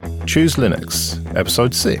Choose Linux,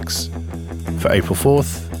 Episode 6, for April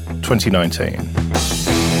 4th, 2019.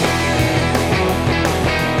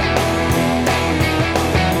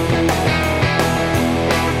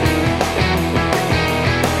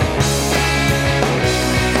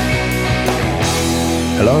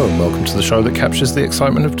 Hello and welcome to the show that captures the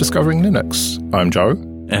excitement of discovering Linux. I'm Joe.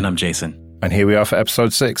 And I'm Jason. And here we are for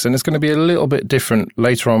episode 6, and it's going to be a little bit different.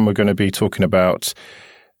 Later on, we're going to be talking about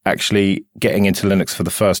actually getting into Linux for the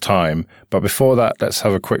first time. But before that, let's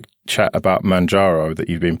have a quick chat about Manjaro that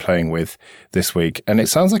you've been playing with this week. And it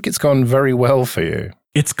sounds like it's gone very well for you.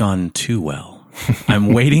 It's gone too well.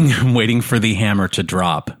 I'm waiting for the hammer to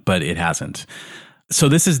drop, but it hasn't. So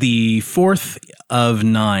this is the fourth of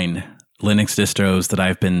 9 Linux distros that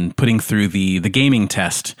I've been putting through the gaming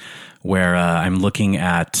test, where I'm looking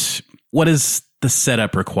at what is the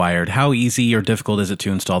setup required, how easy or difficult is it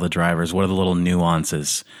to install the drivers, what are the little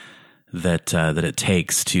nuances that it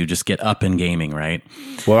takes to just get up in gaming, right?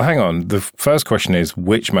 Well, hang on. The first question is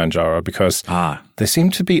which Manjaro, because they seem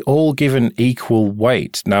to be all given equal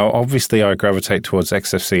weight. Now, obviously, I gravitate towards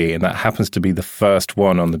XFCE, and that happens to be the first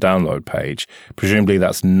one on the download page. Presumably,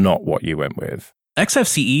 that's not what you went with.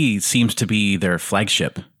 XFCE seems to be their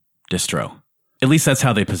flagship distro. At least that's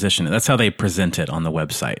how they position it. That's how they present it on the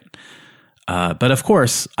website. But of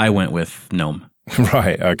course, I went with GNOME.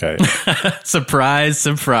 Right, okay. Surprise,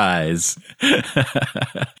 surprise.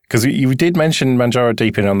 Because you did mention Manjaro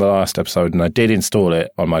Deepin on the last episode, and I did install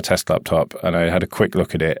it on my test laptop, and I had a quick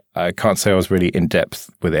look at it. I can't say I was really in-depth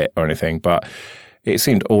with it or anything, but it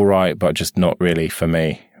seemed all right, but just not really for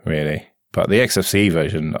me, really. But the XFCE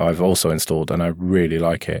version I've also installed, and I really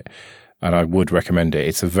like it, and I would recommend it.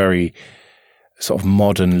 It's a very sort of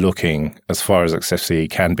modern-looking, as far as XFCE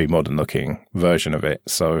can be modern-looking version of it.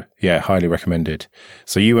 So, yeah, highly recommended.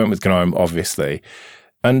 So you went with GNOME, obviously.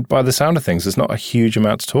 And by the sound of things, there's not a huge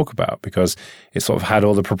amount to talk about because it sort of had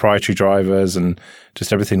all the proprietary drivers and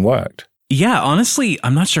just everything worked. Yeah, honestly,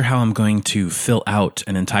 I'm not sure how I'm going to fill out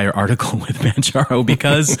an entire article with Manjaro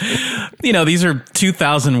because, these are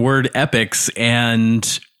 2,000-word epics,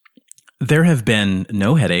 and there have been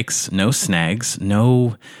no headaches, no snags,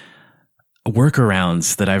 no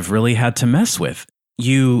workarounds that I've really had to mess with.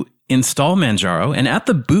 You install Manjaro, and at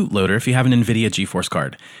the bootloader, if you have an NVIDIA GeForce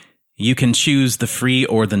card, you can choose the free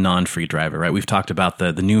or the non-free driver, right? We've talked about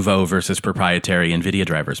the Nouveau versus proprietary NVIDIA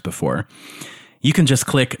drivers before. You can just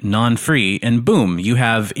click non-free and boom, you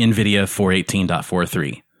have NVIDIA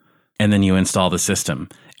 418.43. And then you install the system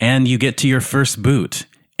and you get to your first boot.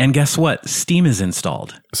 And guess what? Steam is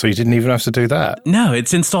installed. So you didn't even have to do that? No,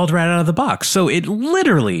 it's installed right out of the box. So it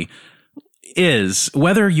literally is,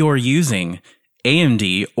 whether you're using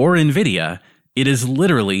AMD or NVIDIA, it is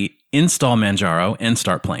literally install Manjaro and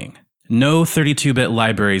start playing. No 32-bit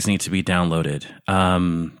libraries need to be downloaded.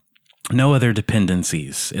 No other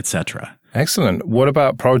dependencies, etc. Excellent. What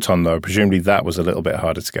about Proton, though? Presumably that was a little bit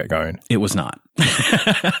harder to get going. It was not.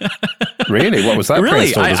 Really? What was that?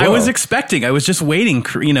 Really? I was expecting. I was just waiting,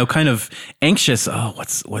 kind of anxious. Oh,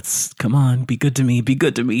 what's, come on, be good to me, be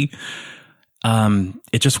good to me.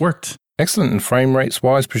 It just worked. Excellent. And frame rates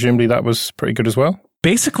wise, presumably that was pretty good as well?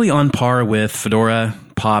 Basically on par with Fedora,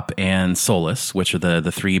 Pop, and Solus, which are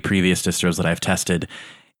the 3 previous distros that I've tested.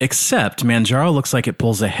 Except Manjaro looks like it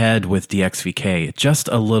pulls ahead with DXVK just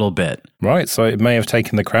a little bit. Right, so it may have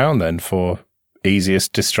taken the crown then for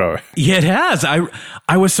easiest distro. Yeah, it has.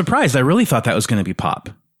 I was surprised. I really thought that was going to be Pop,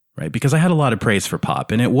 right? Because I had a lot of praise for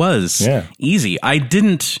Pop, and it was easy. I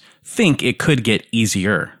didn't think it could get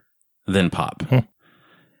easier than Pop.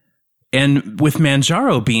 And with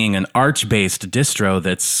Manjaro being an Arch-based distro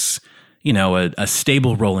that's, a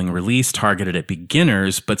stable rolling release targeted at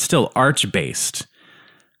beginners, but still Arch-based,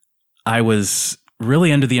 I was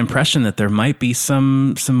really under the impression that there might be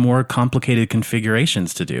some more complicated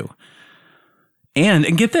configurations to do.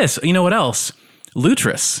 And get this, you know what else?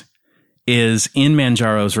 Lutris is in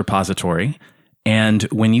Manjaro's repository, and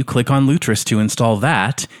when you click on Lutris to install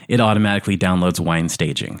that, it automatically downloads Wine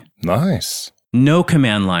Staging. Nice. No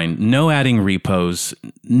command line, no adding repos,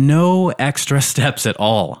 no extra steps at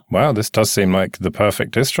all. Wow, this does seem like the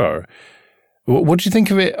perfect distro. What do you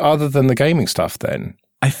think of it other than the gaming stuff then?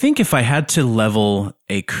 I think if I had to level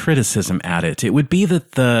a criticism at it, it would be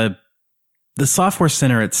that the software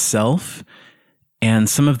center itself and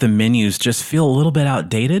some of the menus just feel a little bit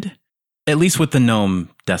outdated, at least with the GNOME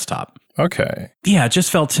desktop. Okay. Yeah, it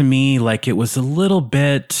just felt to me like it was a little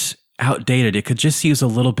bit outdated. It could just use a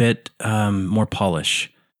little bit more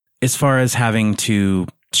polish as far as having to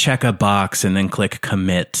check a box and then click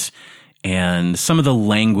commit. And some of the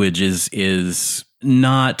language is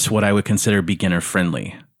not what I would consider beginner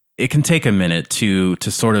friendly. it can take a minute to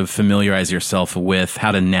sort of familiarize yourself with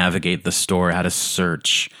how to navigate the store, how to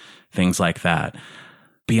search, things like that.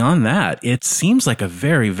 Beyond that, it seems like a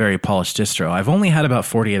very, very polished distro. I've only had about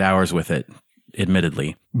 48 hours with it,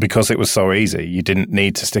 admittedly. Because it was so easy, you didn't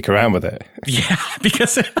need to stick around with it. Yeah,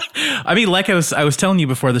 because, I mean, like I was telling you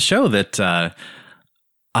before the show that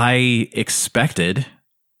I expected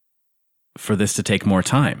for this to take more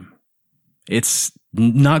time. It's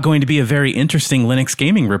not going to be a very interesting Linux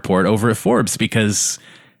gaming report over at Forbes because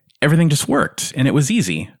everything just worked and it was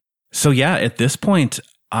easy. So yeah, at this point,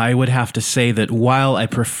 I would have to say that while I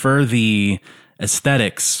prefer the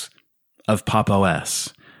aesthetics of Pop!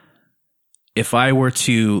 OS, if I were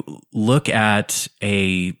to look at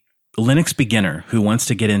a Linux beginner who wants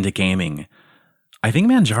to get into gaming, I think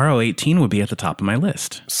Manjaro 18 would be at the top of my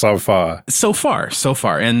list. So far.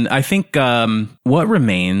 And I think what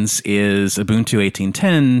remains is Ubuntu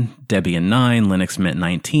 18.10, Debian 9, Linux Mint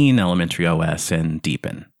 19, Elementary OS, and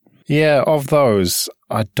Deepin. Yeah, of those,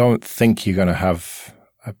 I don't think you're going to have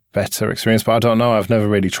a better experience, but I don't know. I've never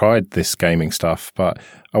really tried this gaming stuff, but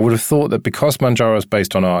I would have thought that because Manjaro is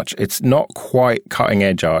based on Arch, it's not quite cutting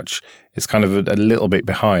edge Arch. It's kind of a little bit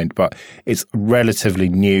behind, but it's relatively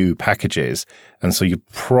new packages. And so you're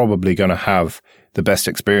probably going to have the best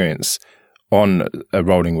experience on a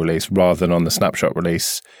rolling release rather than on the snapshot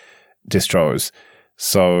release distros.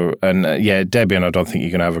 So, and Debian, I don't think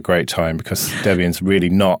you're going to have a great time because Debian's really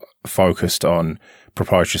not focused on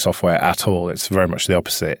proprietary software at all. It's very much the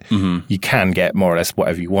opposite. Mm-hmm. You can get more or less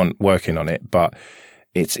whatever you want working on it, but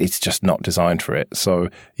it's just not designed for it. So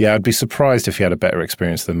yeah, I'd be surprised if you had a better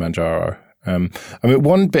experience than Manjaro. I mean,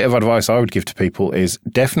 one bit of advice I would give to people is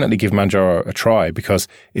definitely give Manjaro a try because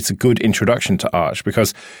it's a good introduction to Arch,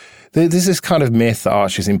 because there's this kind of myth that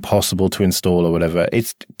Arch is impossible to install or whatever.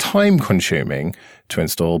 It's time consuming to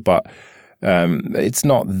install, but it's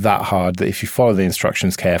not that hard. That if you follow the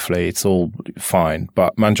instructions carefully, it's all fine.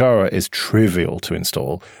 But Manjaro is trivial to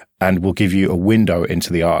install and will give you a window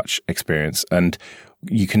into the Arch experience. And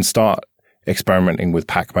you can start experimenting with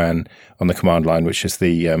Pacman on the command line, which is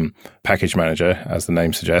the package manager, as the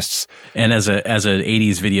name suggests. And as an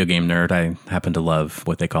 80s video game nerd, I happen to love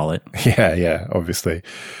what they call it. Yeah, obviously.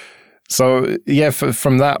 So, yeah,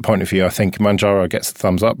 from that point of view, I think Manjaro gets a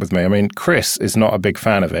thumbs up with me. I mean, Chris is not a big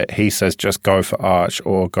fan of it. He says just go for Arch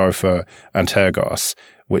or go for Antergos,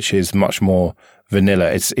 which is much more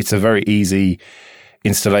vanilla. It's a very easy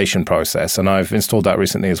installation process, and I've installed that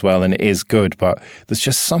recently as well, and it is good, but there's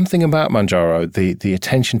just something about Manjaro, the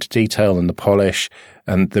attention to detail and the polish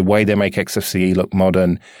and the way they make XFCE look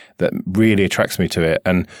modern that really attracts me to it.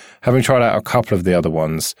 And having tried out a couple of the other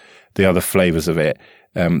ones, the other flavors of it,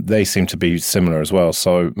 they seem to be similar as well.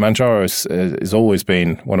 So Manjaro has always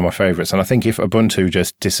been one of my favorites, and I think if Ubuntu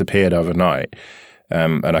just disappeared overnight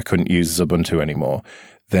and I couldn't use Ubuntu anymore,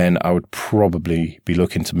 then I would probably be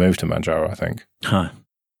looking to move to Manjaro, I think. Huh.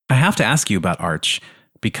 I have to ask you about Arch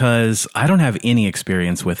because I don't have any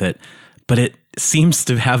experience with it, but it seems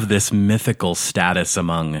to have this mythical status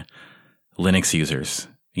among Linux users.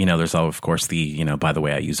 You know, there's, of course, the, by the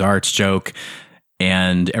way, I use Arch joke,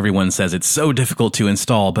 and everyone says it's so difficult to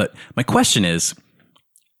install. But my question is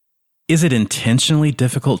it intentionally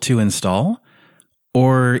difficult to install?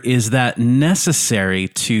 Or is that necessary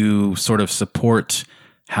to sort of support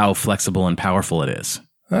how flexible and powerful it is?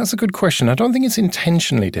 That's a good question. I don't think it's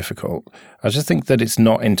intentionally difficult. I just think that it's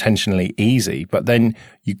not intentionally easy. But then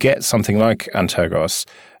you get something like Antergos,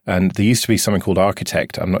 and there used to be something called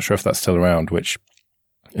Architect. I'm not sure if that's still around, which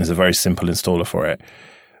is a very simple installer for it.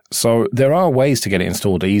 So there are ways to get it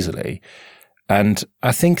installed easily. And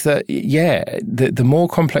I think that, the more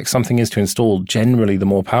complex something is to install, generally the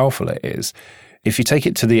more powerful it is. If you take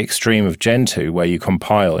it to the extreme of Gentoo, where you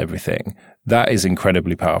compile everything, that is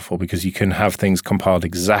incredibly powerful because you can have things compiled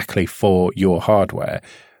exactly for your hardware.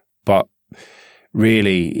 But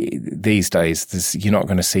really, these days, you're not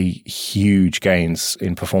going to see huge gains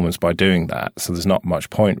in performance by doing that. So there's not much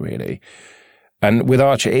point, really. And with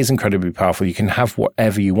Arch, it is incredibly powerful. You can have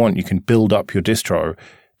whatever you want. You can build up your distro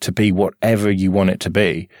to be whatever you want it to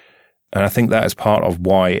be. And I think that is part of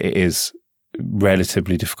why it is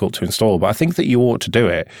relatively difficult to install. But I think that you ought to do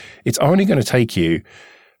it. It's only going to take you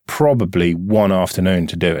probably one afternoon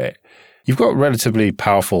to do it. You've got relatively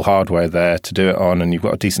powerful hardware there to do it on, and you've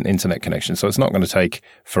got a decent internet connection, so it's not going to take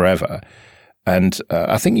forever. And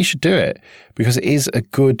I think you should do it because it is a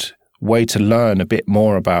good way to learn a bit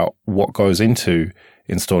more about what goes into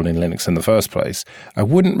installing Linux in the first place. I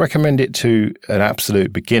wouldn't recommend it to an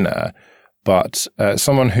absolute beginner, but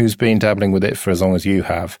someone who's been dabbling with it for as long as you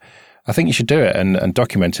have, I think you should do it and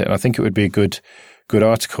document it. And I think it would be a good good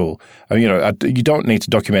article. I mean, you don't need to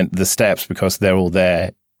document the steps because they're all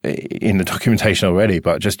there in the documentation already,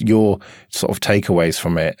 but just your sort of takeaways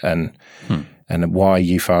from it and why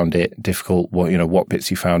you found it difficult, what bits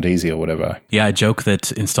you found easy or whatever. Yeah, I joke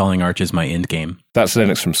that installing Arch is my end game. That's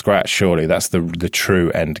Linux from scratch, surely. That's the true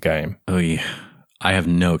end game. Oh, yeah. I have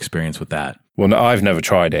no experience with that. Well, no, I've never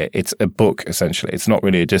tried it. It's a book, essentially. It's not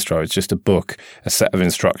really a distro. It's just a book, a set of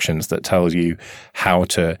instructions that tells you how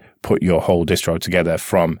to put your whole distro together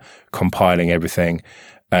from compiling everything.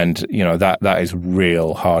 And, that is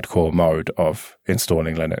real hardcore mode of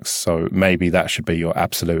installing Linux. So maybe that should be your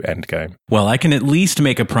absolute end game. Well, I can at least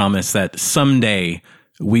make a promise that someday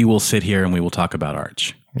we will sit here and we will talk about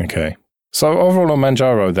Arch. Okay. So overall on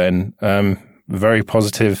Manjaro then, very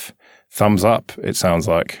positive thumbs up, it sounds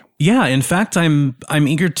like. Yeah, in fact, I'm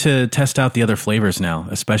eager to test out the other flavors now,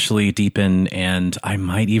 especially Deepin, and I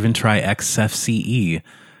might even try XFCE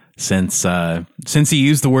since you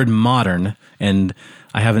used the word modern, and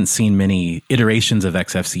I haven't seen many iterations of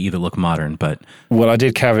XFCE that look modern, but... Well, I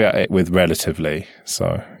did caveat it with relatively,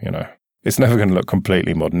 so, it's never going to look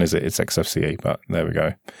completely modern, is it? It's XFCE, but there we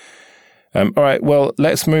go. All right, well,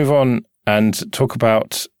 let's move on and talk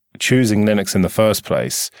about choosing Linux in the first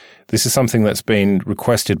place. This is something that's been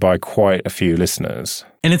requested by quite a few listeners.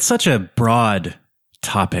 And it's such a broad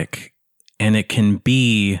topic, and it can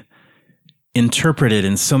be interpreted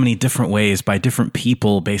in so many different ways by different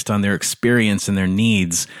people based on their experience and their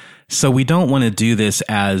needs. So we don't want to do this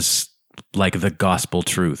as like the gospel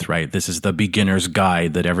truth, right? This is the beginner's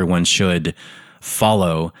guide that everyone should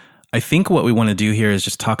follow. I think what we want to do here is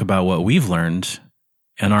just talk about what we've learned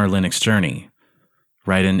in our Linux journey,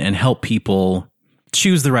 right? And help people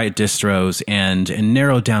choose the right distros and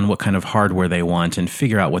narrow down what kind of hardware they want and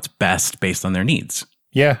figure out what's best based on their needs.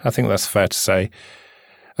 Yeah, I think that's fair to say.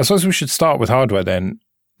 I suppose we should start with hardware then.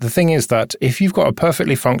 The thing is that if you've got a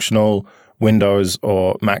perfectly functional Windows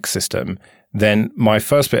or Mac system, then my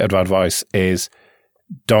first bit of advice is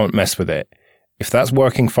don't mess with it. If that's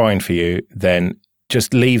working fine for you, then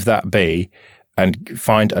just leave that be and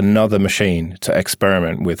find another machine to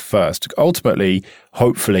experiment with first. Ultimately,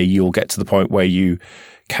 hopefully, you'll get to the point where you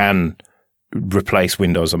can replace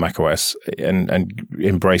Windows or Mac OS and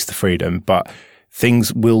embrace the freedom, but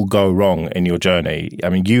things will go wrong in your journey. I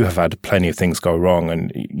mean, you have had plenty of things go wrong,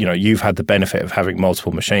 and you've had the benefit of having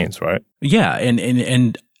multiple machines, right? Yeah,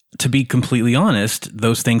 and to be completely honest,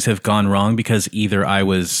 those things have gone wrong because either I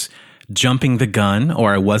was jumping the gun,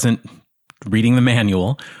 or I wasn't reading the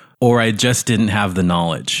manual, or I just didn't have the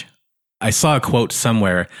knowledge. I saw a quote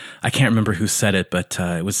somewhere, I can't remember who said it, but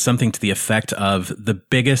it was something to the effect of the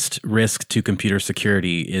biggest risk to computer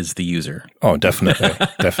security is the user. Oh, definitely.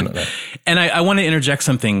 Definitely. And I want to interject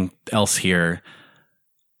something else here.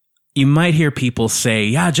 You might hear people say,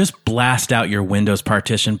 yeah, just blast out your Windows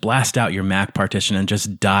partition, blast out your Mac partition, and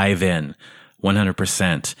just dive in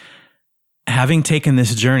 100%. Having taken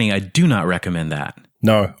this journey, I do not recommend that.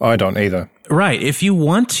 No, I don't either. Right. If you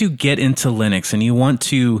want to get into Linux and you want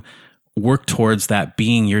to work towards that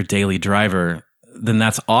being your daily driver, then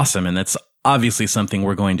that's awesome. And that's obviously something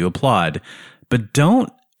we're going to applaud. But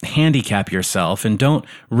don't handicap yourself and don't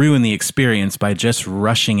ruin the experience by just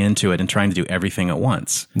rushing into it and trying to do everything at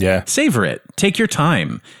once. Yeah. Savor it. Take your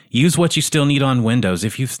time. Use what you still need on Windows.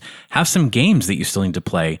 If you have some games that you still need to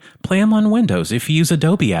play them on Windows. If you use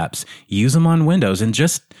Adobe apps, use them on Windows, and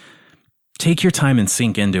just take your time and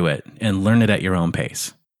sink into it and learn it at your own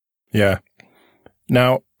pace. Yeah.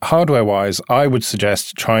 Now, hardware-wise, I would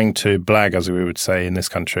suggest trying to blag, as we would say in this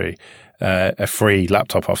country, a free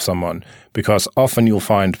laptop off someone, because often you'll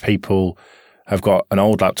find people have got an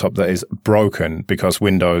old laptop that is broken because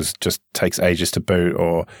Windows just takes ages to boot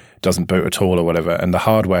or doesn't boot at all or whatever, and the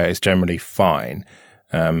hardware is generally fine.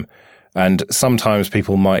 And sometimes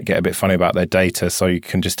people might get a bit funny about their data, so you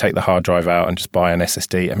can just take the hard drive out and just buy an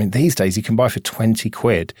SSD. I mean, these days you can buy for 20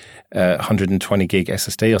 quid, 120 gig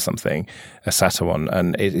SSD or something, a SATA one,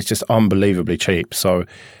 and it's just unbelievably cheap. So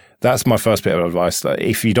that's my first bit of advice.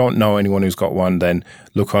 If you don't know anyone who's got one, then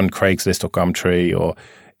look on Craigslist or Gumtree or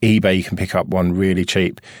eBay. You can pick up one really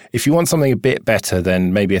cheap. If you want something a bit better,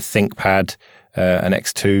 then maybe a ThinkPad, an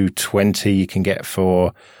X220 you can get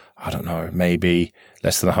for, I don't know, maybe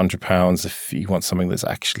less than £100 if you want something that's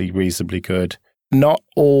actually reasonably good. Not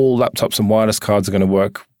all laptops and wireless cards are going to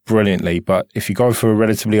work brilliantly, but if you go for a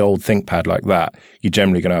relatively old ThinkPad like that, you're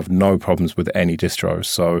generally going to have no problems with any distro.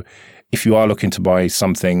 So if you are looking to buy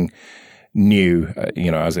something new,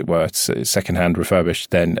 as it were, secondhand refurbished,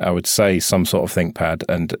 then I would say some sort of ThinkPad,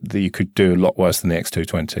 and you could do a lot worse than the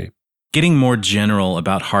X220. Getting more general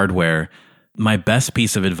about hardware, my best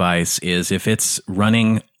piece of advice is if it's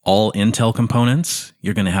running all Intel components,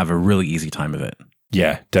 you're going to have a really easy time of it.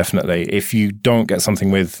 Yeah, definitely. If you don't get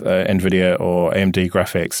something with NVIDIA or AMD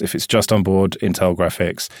graphics, if it's just on board Intel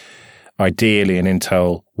graphics, ideally an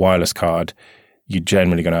Intel wireless card, you're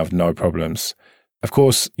generally going to have no problems. Of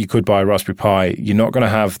course, you could buy a Raspberry Pi. You're not going to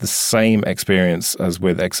have the same experience as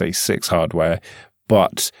with x86 hardware,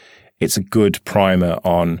 but it's a good primer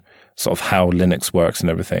on sort of how Linux works and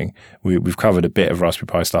everything. We've covered a bit of Raspberry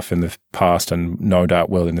Pi stuff in the past and no doubt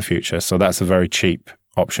will in the future. So that's a very cheap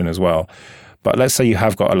option as well. But let's say you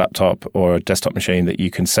have got a laptop or a desktop machine that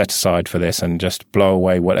you can set aside for this and just blow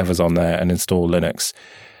away whatever's on there and install Linux.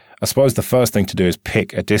 I suppose the first thing to do is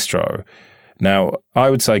pick a distro. Now,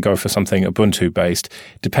 I would say go for something Ubuntu-based.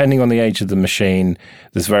 Depending on the age of the machine,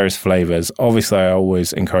 there's various flavors. Obviously, I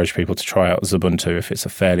always encourage people to try out Ubuntu if it's a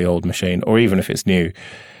fairly old machine or even if it's new.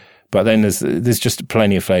 But then there's just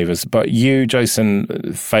plenty of flavors. But you,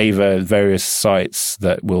 Jason, favor various sites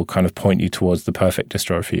that will kind of point you towards the perfect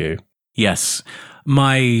distro for you. Yes.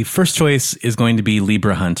 My first choice is going to be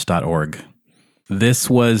LibraHunt.org. This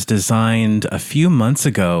was designed a few months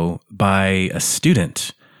ago by a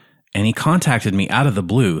student, and he contacted me out of the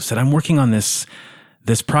blue, said, I'm working on this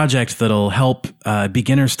project that'll help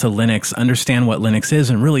beginners to Linux understand what Linux is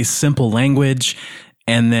in really simple language.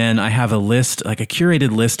 And then I have a list, like a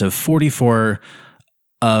curated list of 44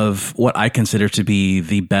 of what I consider to be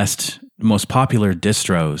the best, most popular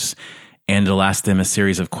distros. And it'll ask them a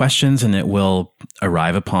series of questions, and it will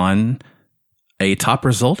arrive upon a top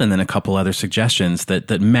result and then a couple other suggestions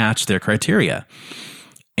that match their criteria.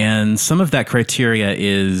 And some of that criteria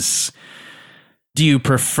is, do you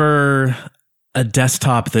prefer a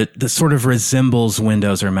desktop that sort of resembles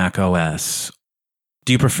Windows or Mac OS?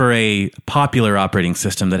 Do you prefer a popular operating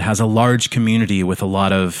system that has a large community with a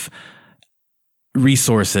lot of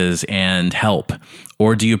resources and help?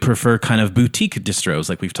 Or do you prefer kind of boutique distros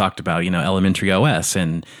like we've talked about, Elementary OS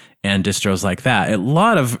and distros like that? A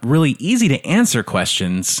lot of really easy to answer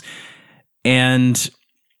questions. And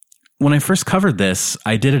when I first covered this,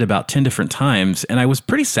 I did it about 10 different times, and I was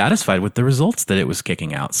pretty satisfied with the results that it was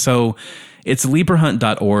kicking out. So it's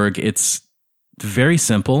LibraHunt.org. It's very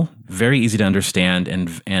simple, very easy to understand,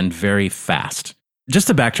 and very fast. Just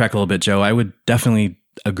to backtrack a little bit, Joe, I would definitely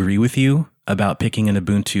agree with you about picking an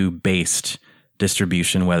Ubuntu-based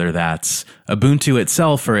distribution, whether that's Ubuntu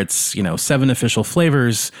itself or its 7 official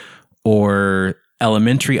flavors, or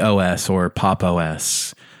Elementary OS or Pop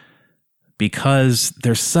OS, because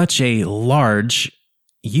there's such a large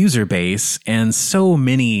user base and so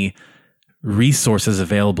many resources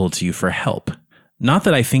available to you for help. Not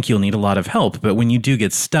that I think you'll need a lot of help, but when you do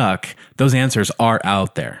get stuck, those answers are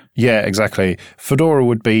out there. Yeah, exactly. Fedora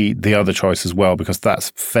would be the other choice as well, because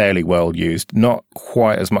that's fairly well used. Not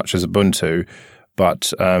quite as much as Ubuntu,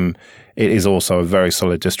 but it is also a very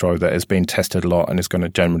solid distro that has been tested a lot and is going to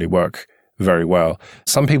generally work very well.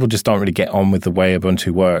 Some people just don't really get on with the way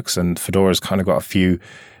Ubuntu works, and Fedora's kind of got a few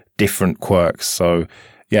different quirks. So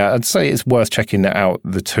yeah, I'd say it's worth checking out,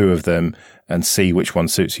 the two of them, and see which one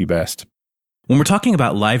suits you best. When we're talking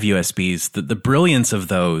about live USBs, the brilliance of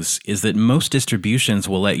those is that most distributions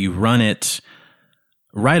will let you run it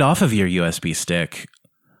right off of your USB stick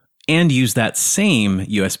and use that same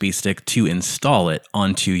USB stick to install it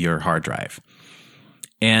onto your hard drive.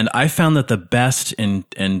 And I found that the best and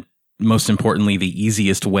most importantly, the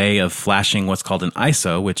easiest way of flashing what's called an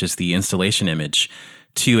ISO, which is the installation image,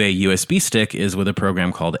 to a USB stick is with a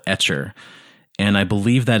program called Etcher. And I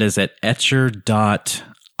believe that is at etcher.io.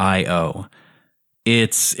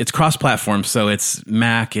 It's cross-platform, so it's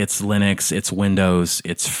Mac, it's Linux, it's Windows,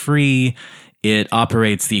 it's free. It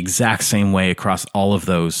operates the exact same way across all of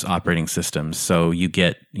those operating systems. So you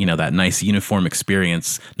get, that nice uniform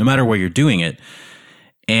experience no matter where you're doing it.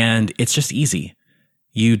 And it's just easy.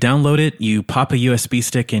 You download it, you pop a USB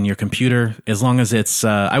stick in your computer, as long as it's,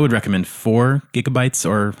 I would recommend 4 gigabytes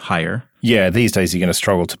or higher. Yeah, these days you're going to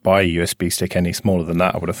struggle to buy a USB stick any smaller than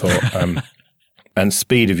that, I would have thought. And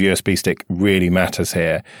speed of USB stick really matters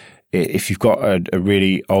here. If you've got a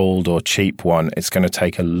really old or cheap one, it's going to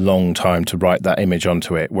take a long time to write that image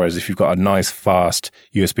onto it. Whereas if you've got a nice, fast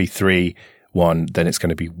USB 3 one, then it's going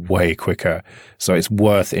to be way quicker. So it's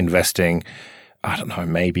worth investing, I don't know,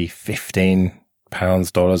 maybe £15,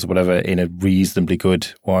 dollars, or whatever, in a reasonably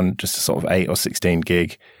good one, just a sort of 8 or 16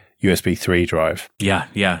 gig USB 3 drive.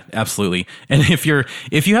 Yeah, absolutely. And if you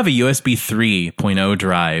have a USB 3.0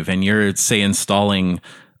 drive and you're, say, installing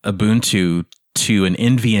Ubuntu to an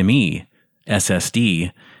NVMe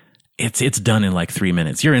SSD, it's done in like 3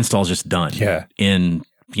 minutes. Your install's just done. Yeah. In,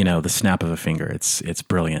 the snap of a finger. It's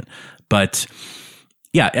brilliant. But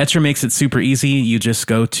yeah, Etcher makes it super easy. You just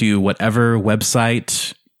go to whatever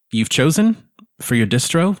website you've chosen for your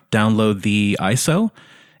distro, download the ISO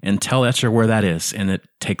and tell Etcher where that is, and it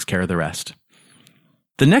takes care of the rest.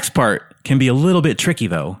 The next part can be a little bit tricky,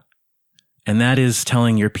 though, and that is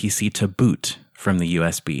telling your PC to boot from the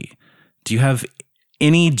USB. Do you have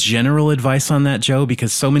any general advice on that, Joe?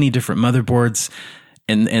 Because so many different motherboards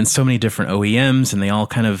and so many different OEMs, and they all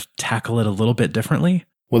kind of tackle it a little bit differently.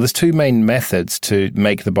 Well, there's two main methods to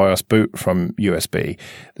make the BIOS boot from USB.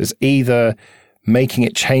 There's either making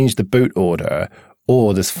it change the boot order,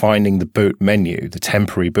 or there's finding the boot menu, the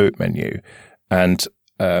temporary boot menu. And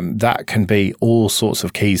that can be all sorts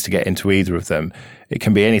of keys to get into either of them. It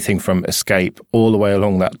can be anything from escape all the way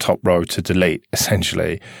along that top row to delete,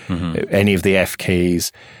 essentially, any of the F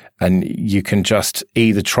keys. And you can just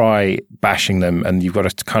either try bashing them, and you've got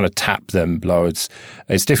to kind of tap them loads.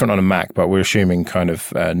 It's different on a Mac, but we're assuming kind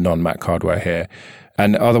of non-Mac hardware here.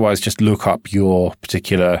 And otherwise, just look up your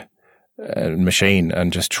particular machine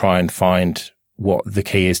and just try and find what the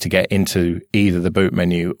key is to get into either the boot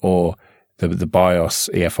menu or the BIOS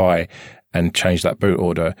EFI and change that boot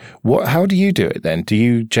order. How do you do it then? Do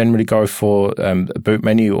you generally go for a boot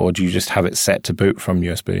menu, or do you just have it set to boot from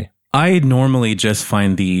USB? I normally just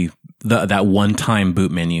find that one-time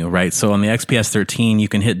boot menu, right? So on the XPS 13, you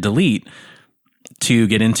can hit delete to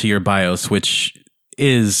get into your BIOS, which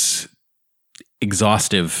is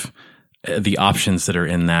exhaustive, the options that are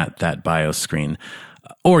in that BIOS screen.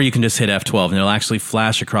 Or you can just hit F12 and it'll actually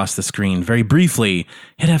flash across the screen very briefly,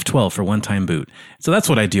 hit F12 for one-time boot. So that's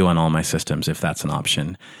what I do on all my systems, if that's an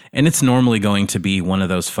option. And it's normally going to be one of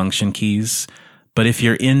those function keys. But if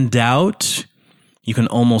you're in doubt, you can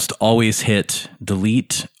almost always hit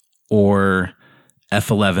delete or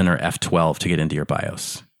F11 or F12 to get into your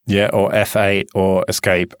BIOS. Yeah, or F8 or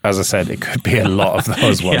escape. As I said, it could be a lot of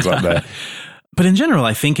those ones up there. But in general,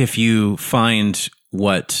 I think if you find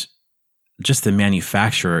what just the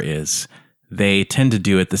manufacturer is, they tend to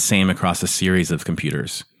do it the same across a series of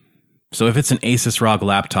computers. So if it's an Asus ROG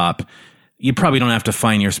laptop, you probably don't have to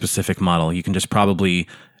find your specific model. You can just probably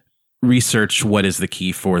research what is the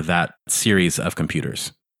key for that series of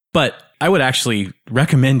computers. But I would actually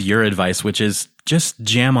recommend your advice, which is just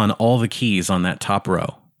jam on all the keys on that top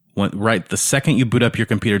row. Right, the second you boot up your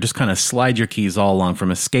computer, just kind of slide your keys all along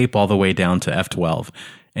from escape all the way down to F12,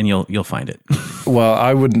 and you'll find it. Well,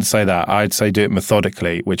 I wouldn't say that. I'd say do it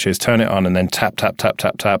methodically, which is turn it on and then tap, tap, tap,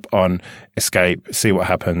 tap, tap on escape, see what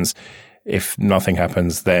happens. If nothing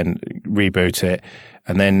happens, then reboot it.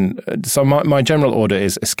 And then, so my general order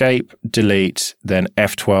is escape, delete, then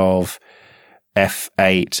F12,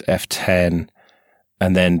 F8, F10,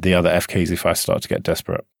 and then the other F keys if I start to get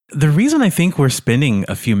desperate. The reason I think we're spending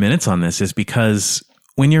a few minutes on this is because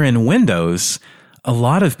when you're in Windows, a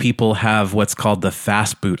lot of people have what's called the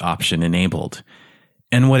fast boot option enabled.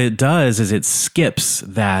 And what it does is it skips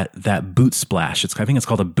that boot splash. I think it's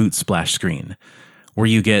called a boot splash screen, where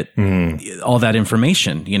you get all that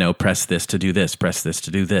information, press this to do this, press this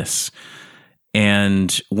to do this.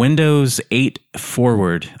 And Windows 8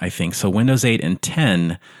 forward, I think, so Windows 8 and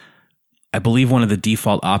 10, I believe one of the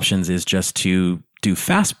default options is just to do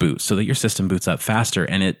fast boot so that your system boots up faster,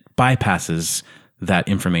 and it bypasses that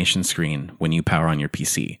information screen when you power on your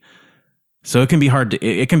PC. So it can be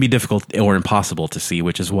it can be difficult or impossible to see,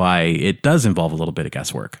 which is why it does involve a little bit of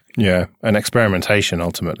guesswork. Yeah, and experimentation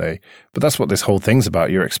ultimately. But that's what this whole thing's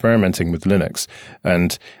about. You're experimenting with Linux,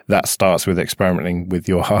 and that starts with experimenting with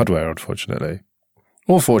your hardware, unfortunately.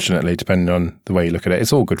 Or fortunately, depending on the way you look at it.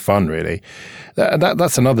 It's all good fun, really.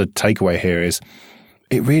 That's another takeaway here is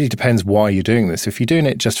it really depends why you're doing this. If you're doing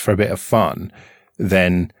it just for a bit of fun,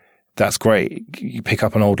 then that's great. You pick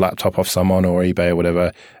up an old laptop off someone or eBay or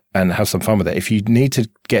whatever and have some fun with it. If you need to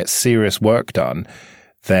get serious work done,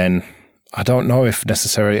 then I don't know if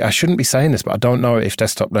necessarily, I shouldn't be saying this, but I don't know if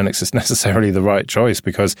desktop Linux is necessarily the right choice,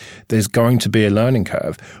 because there's going to be a learning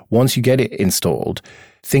curve. Once you get it installed,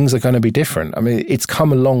 things are going to be different. I mean, it's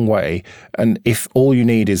come a long way. And if all you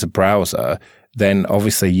need is a browser, then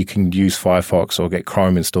obviously you can use Firefox or get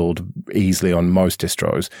Chrome installed easily on most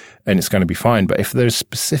distros, and it's going to be fine. But if there's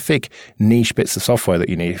specific niche bits of software that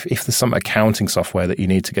you need, if there's some accounting software that you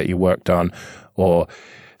need to get your work done, or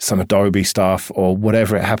some Adobe stuff, or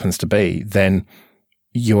whatever it happens to be, then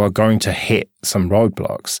you are going to hit some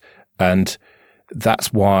roadblocks. And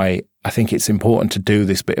that's why I think it's important to do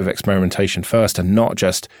this bit of experimentation first and not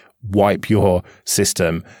just wipe your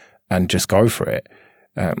system and just go for it.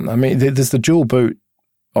 I mean, there's the dual boot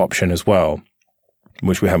option as well,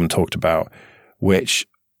 which we haven't talked about, which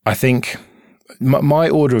I think my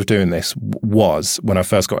order of doing this was, when I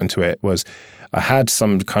first got into it, was I had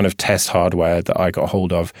some kind of test hardware that I got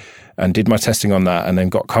hold of and did my testing on that, and then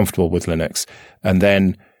got comfortable with Linux. And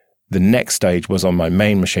then The next stage was on my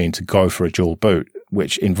main machine to go for a dual boot,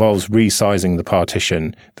 which involves resizing the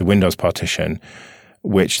partition, the Windows partition,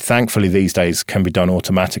 which thankfully these days can be done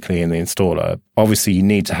automatically in the installer. Obviously, you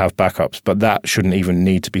need to have backups, but that shouldn't even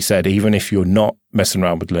need to be said. Even if you're not messing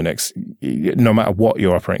around with Linux, no matter what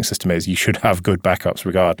your operating system is, you should have good backups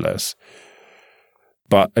regardless.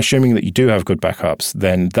 But assuming that you do have good backups,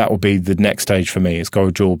 then that will be the next stage for me, is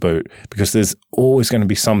go dual boot, because there's always going to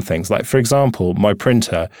be some things. Like, for example, my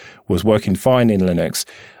printer was working fine in Linux.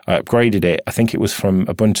 I upgraded it. I think it was from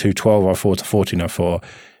Ubuntu 12.04 to 14.04.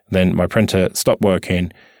 Then my printer stopped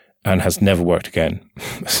working and has never worked again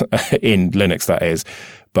in Linux, that is.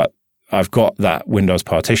 But I've got that Windows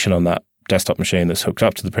partition on that desktop machine that's hooked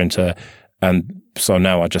up to the printer. And so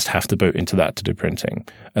now I just have to boot into that to do printing.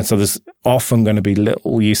 And so there's often going to be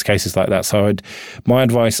little use cases like that. So my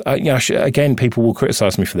advice, again, people will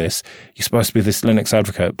criticize me for this. You're supposed to be this Linux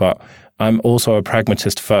advocate, but I'm also a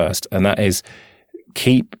pragmatist first. And that is,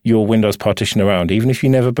 keep your Windows partition around. Even if you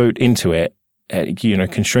never boot into it,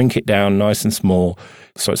 can shrink it down nice and small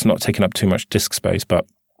so it's not taking up too much disk space. But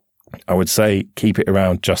I would say keep it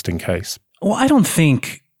around just in case. Well, I don't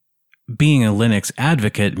think being a Linux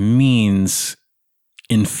advocate means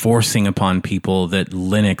enforcing upon people that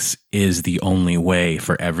Linux is the only way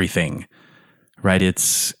for everything, right?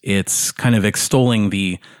 It's kind of extolling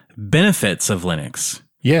the benefits of Linux.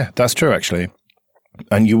 Yeah, that's true, actually.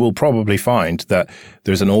 And you will probably find that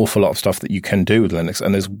there's an awful lot of stuff that you can do with Linux,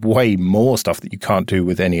 and there's way more stuff that you can't do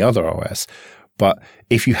with any other OS. But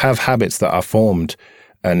if you have habits that are formed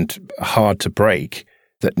and hard to break,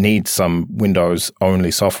 that need some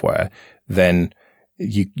Windows-only software, then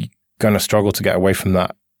you're going to struggle to get away from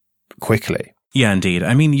that quickly. Yeah, indeed.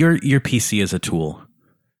 I mean, your PC is a tool,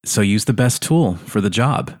 so use the best tool for the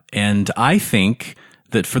job. And I think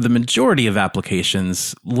that for the majority of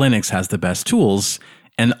applications, Linux has the best tools,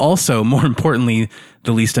 and also, more importantly,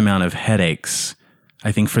 the least amount of headaches,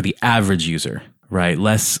 I think, for the average user, right?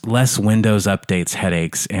 Less Windows updates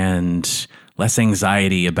headaches and less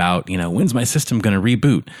anxiety about, when's my system going to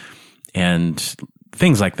reboot and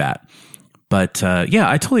things like that. But yeah,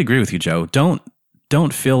 I totally agree with you, Joe.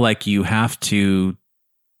 Don't feel like you have to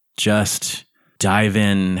just dive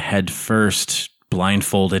in head first,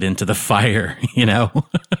 blindfolded into the fire, Yeah.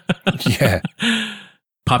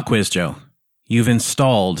 Pop quiz, Joe. You've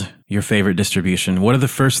installed your favorite distribution. What are the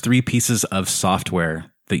first 3 pieces of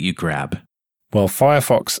software that you grab? Well,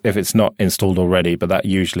 Firefox, if it's not installed already, but that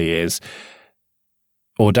usually is,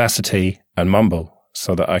 Audacity and Mumble,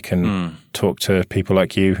 so that I can talk to people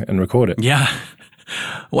like you and record it. Yeah.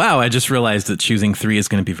 Wow, I just realized that choosing 3 is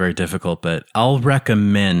going to be very difficult, but I'll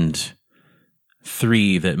recommend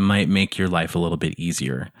 3 that might make your life a little bit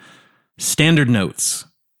easier. Standard Notes,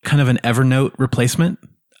 kind of an Evernote replacement.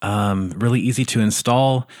 Really easy to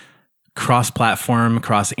install, cross-platform,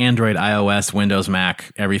 across Android, iOS, Windows,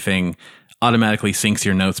 Mac, everything. Automatically syncs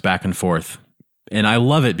your notes back and forth. And I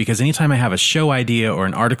love it because anytime I have a show idea or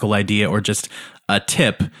an article idea or just a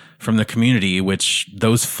tip from the community, which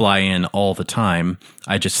those fly in all the time,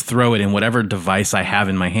 I just throw it in whatever device I have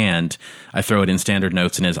in my hand. I throw it in Standard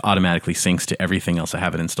Notes and it automatically syncs to everything else I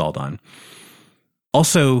have it installed on.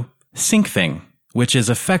 Also, SyncThing, which is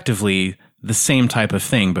effectively the same type of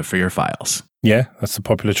thing, but for your files. Yeah, that's a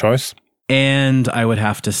popular choice. And I would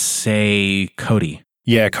have to say Kodi.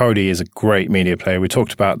 Yeah, Kodi is a great media player. We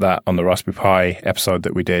talked about that on the Raspberry Pi episode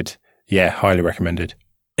that we did. Yeah, highly recommended.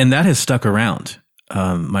 And that has stuck around.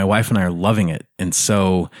 My wife and I are loving it. And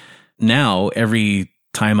so now every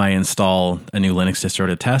time I install a new Linux distro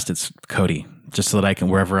to test, it's Kodi, just so that I can,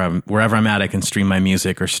 wherever I'm at, I can stream my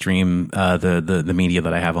music or stream the media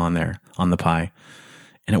that I have on there on the Pi.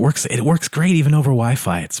 And it works great even over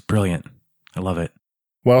Wi-Fi. It's brilliant. I love it.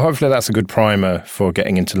 Well, hopefully that's a good primer for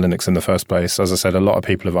getting into Linux in the first place. As I said, a lot of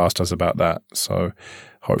people have asked us about that. So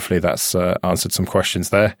hopefully that's answered some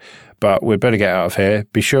questions there. But we'd better get out of here.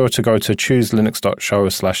 Be sure to go to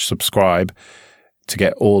chooselinux.show/subscribe to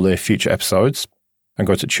get all the future episodes. And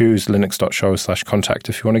go to chooselinux.show/contact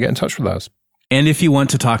if you want to get in touch with us. And if you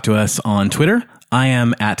want to talk to us on Twitter, I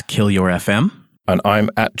am at KillYourFM. And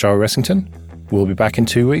I'm at Joe Ressington. We'll be back in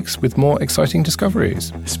 2 weeks with more exciting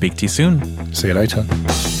discoveries. Speak to you soon. See you later.